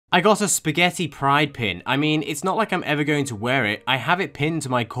I got a spaghetti pride pin. I mean, it's not like I'm ever going to wear it. I have it pinned to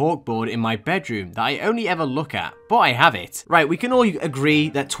my corkboard in my bedroom that I only ever look at, but I have it. Right, we can all agree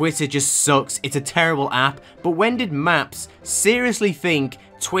that Twitter just sucks. It's a terrible app, but when did Maps seriously think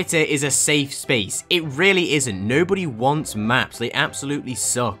Twitter is a safe space? It really isn't. Nobody wants Maps. They absolutely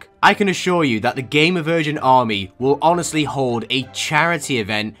suck. I can assure you that the Gamer Virgin Army will honestly hold a charity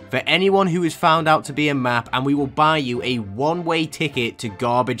event for anyone who is found out to be a map, and we will buy you a one-way ticket to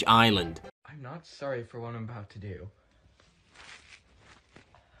Garbage Island. I'm not sorry for what I'm about to do.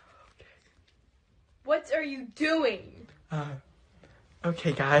 Okay. What are you doing?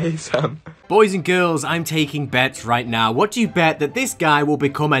 Okay guys, Boys and girls, I'm taking bets right now. What do you bet that this guy will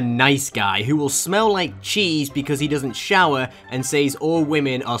become a nice guy who will smell like cheese because he doesn't shower and says all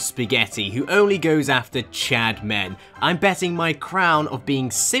women are spaghetti, who only goes after Chad men? I'm betting my crown of being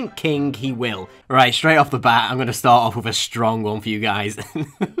Simp King he will. Right, straight off the bat, I'm going to start off with a strong one for you guys.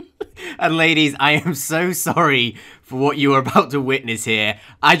 And ladies, I am so sorry for what you are about to witness here.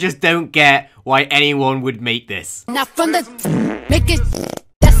 I just don't get why anyone would make this. Now from the make it,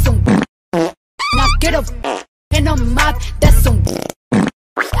 that's some. Now get up in a mop, that's some.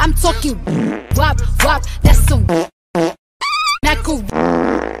 I'm talking wop wop, that's some. Now go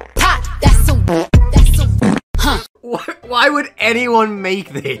pop, that's some. That's some. Huh? Why would anyone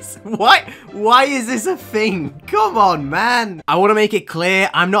make this? Why is this a thing? Come on, man. I want to make it clear,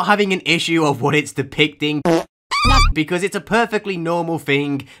 I'm not having an issue of what it's depicting, because it's a perfectly normal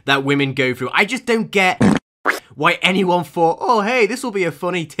thing that women go through. I just don't get why anyone thought, oh hey, this will be a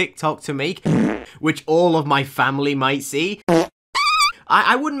funny TikTok to make, which all of my family might see.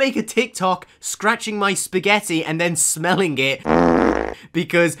 I wouldn't make a TikTok scratching my spaghetti and then smelling it,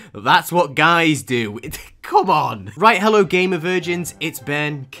 because that's what guys do. Come on. Right, hello Gamer Virgins, it's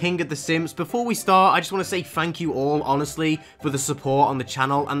Ben, King of the Sims. Before we start, I just want to say thank you all, honestly, for the support on the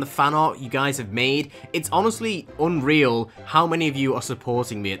channel and the fan art you guys have made. It's honestly unreal how many of you are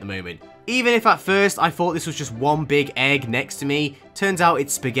supporting me at the moment. Even if at first I thought this was just one big egg next to me, turns out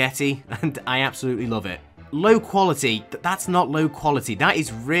it's spaghetti, and I absolutely love it. Low quality, that's not low quality, that is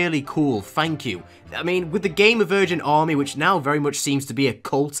really cool, thank you. I mean, with the Gamer Virgin Army, which now very much seems to be a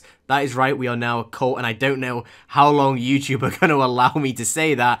cult, that is right, we are now a cult, and I don't know how long YouTube are going to allow me to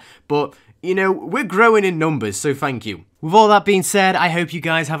say that, but, you know, we're growing in numbers, so thank you. With all that being said, I hope you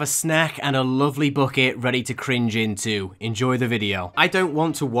guys have a snack and a lovely bucket ready to cringe into. Enjoy the video. I don't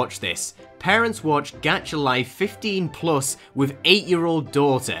want to watch this. Parents watch Gachalifecringe 15 plus with 8-year-old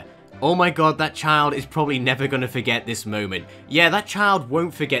daughter. Oh my god, that child is probably never gonna forget this moment. Yeah, that child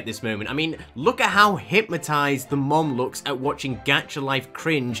won't forget this moment. I mean, look at how hypnotized the mom looks at watching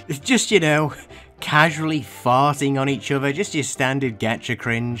Gachalifecringe. It's just, you know, casually farting on each other, just your standard gacha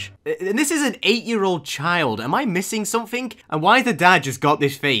cringe. And this is an 8-year-old child. Am I missing something? And why has the dad just got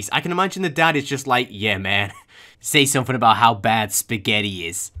this face? I can imagine the dad is just like, yeah, man. Say something about how bad spaghetti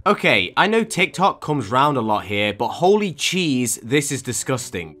is. Okay, I know TikTok comes round a lot here, but holy cheese, this is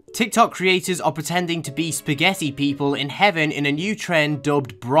disgusting. TikTok creators are pretending to be spaghetti people in heaven in a new trend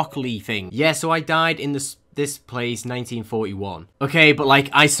dubbed broccoli thing. Yeah, so I died in this place 1941. Okay, but like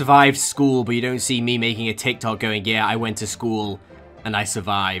I survived school, but you don't see me making a TikTok going, yeah, I went to school and I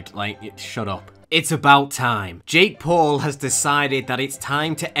survived. Like, shut up. It's about time. Jake Paul has decided that it's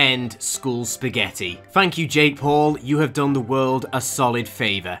time to end school spaghetti. Thank you, Jake Paul. You have done the world a solid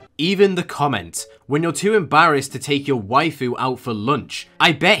favor. Even the comment, when you're too embarrassed to take your waifu out for lunch,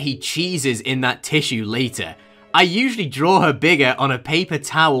 I bet he cheeses in that tissue later. I usually draw her bigger on a paper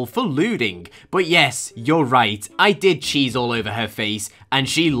towel for looting. But yes, you're right. I did cheese all over her face and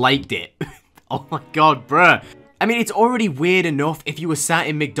she liked it. Oh my god, bruh. I mean, it's already weird enough if you were sat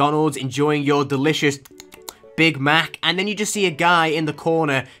in McDonald's enjoying your delicious Big Mac, and then you just see a guy in the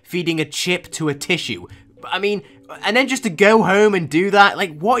corner feeding a chip to a tissue. I mean, and then just to go home and do that,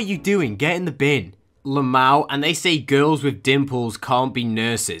 like, what are you doing? Get in the bin. Lamau, and they say girls with dimples can't be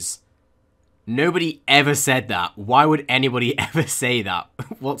nurses. Nobody ever said that. Why would anybody ever say that?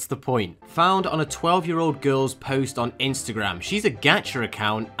 What's the point? Found on a 12-year-old girl's post on Instagram. She's a gacha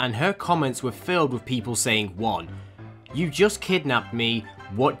account, and her comments were filled with people saying, 1. You just kidnapped me.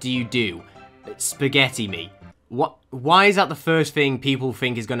 What do you do? Spaghetti me. What? Why is that the first thing people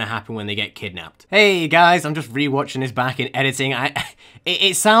think is going to happen when they get kidnapped? Hey guys, I'm just rewatching this back in editing.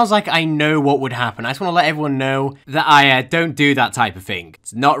 It sounds like I know what would happen. I just want to let everyone know that I don't do that type of thing.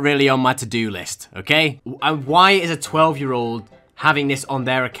 It's not really on my to-do list, okay? And why is a 12-year-old having this on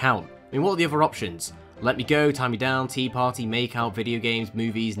their account? I mean, what are the other options? Let me go, tie me down, tea party, make out, video games,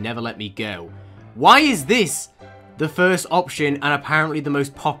 movies, never let me go. Why is this the first option and apparently the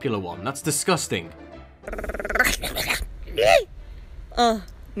most popular one? That's disgusting.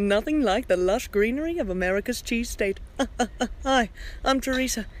 Nothing like the lush greenery of America's cheese state. Hi, I'm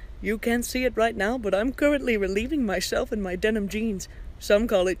Teresa. You can't see it right now, but I'm currently relieving myself in my denim jeans. Some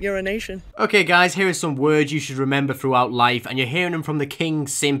call it urination. Okay guys, here are some words you should remember throughout life, and you're hearing them from the king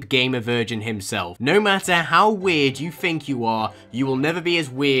simp gamer virgin himself. No matter how weird you think you are, you will never be as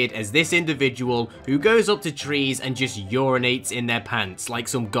weird as this individual who goes up to trees and just urinates in their pants like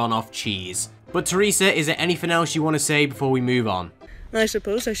some gone off cheese. But Teresa, is there anything else you want to say before we move on? I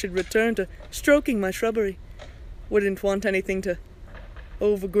suppose I should return to stroking my shrubbery. Wouldn't want anything to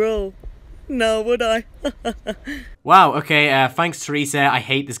overgrow. Now would I? Wow, okay, thanks Teresa, I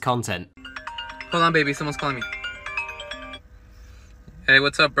hate this content. Hold on, baby, someone's calling me. Hey,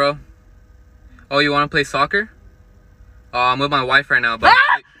 what's up, bro? Oh, you want to play soccer? Oh, I'm with my wife right now, but...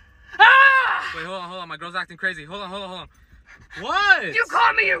 Wait, hold on, my girl's acting crazy. Hold on. What? You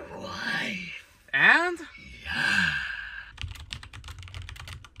call me your wife. And?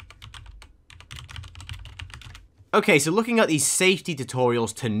 Okay, so looking at these safety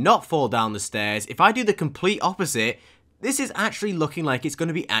tutorials to not fall down the stairs, if I do the complete opposite, this is actually looking like it's going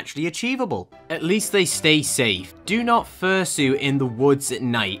to be actually achievable. At least they stay safe. Do not fursuit in the woods at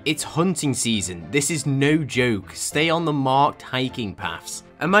night. It's hunting season. This is no joke. Stay on the marked hiking paths.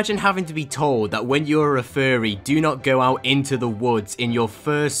 Imagine having to be told that when you're a furry, do not go out into the woods in your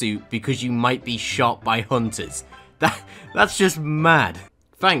fursuit because you might be shot by hunters. That's just mad.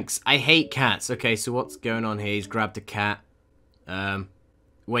 Thanks, I hate cats. Okay, so what's going on here? He's grabbed a cat.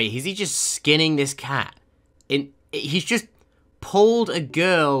 Wait, is he just skinning this cat? He's just pulled a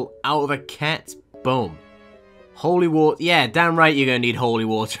girl out of a cat's bum. Holy water. Yeah, damn right you're gonna need holy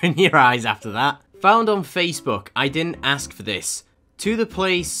water in your eyes after that. Found on Facebook. I didn't ask for this. To the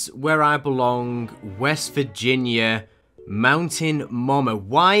place where I belong, West Virginia, Mountain Mama.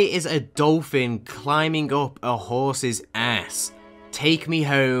 Why is a dolphin climbing up a horse's ass? Take me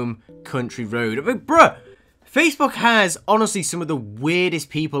home, country road. I mean, bruh, Facebook has honestly some of the weirdest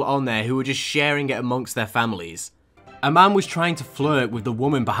people on there who are just sharing it amongst their families. A man was trying to flirt with the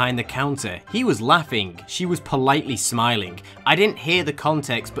woman behind the counter. He was laughing. She was politely smiling. I didn't hear the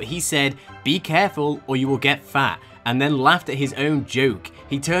context, but he said, "Be careful or you will get fat," and then laughed at his own joke.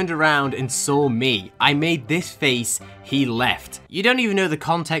 He turned around and saw me. I made this face, he left. You don't even know the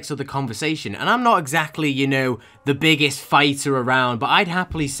context of the conversation, and I'm not exactly, you know, the biggest fighter around, but I'd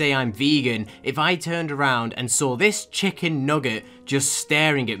happily say I'm vegan if I turned around and saw this chicken nugget just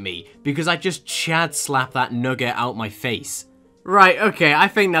staring at me, because I just chad slapped that nugget out my face. Right, okay, I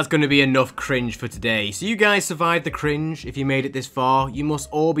think that's going to be enough cringe for today. So you guys survived the cringe. If you made it this far, you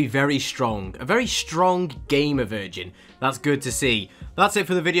must all be very strong. A very strong gamer virgin. That's good to see. That's it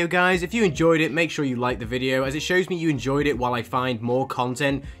for the video, guys. If you enjoyed it, make sure you like the video, as it shows me you enjoyed it while I find more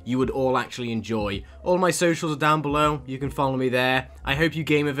content you would all actually enjoy. All my socials are down below. You can follow me there. I hope you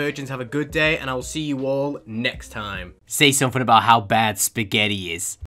gamer virgins have a good day, and I will see you all next time. Say something about how bad spaghetti is.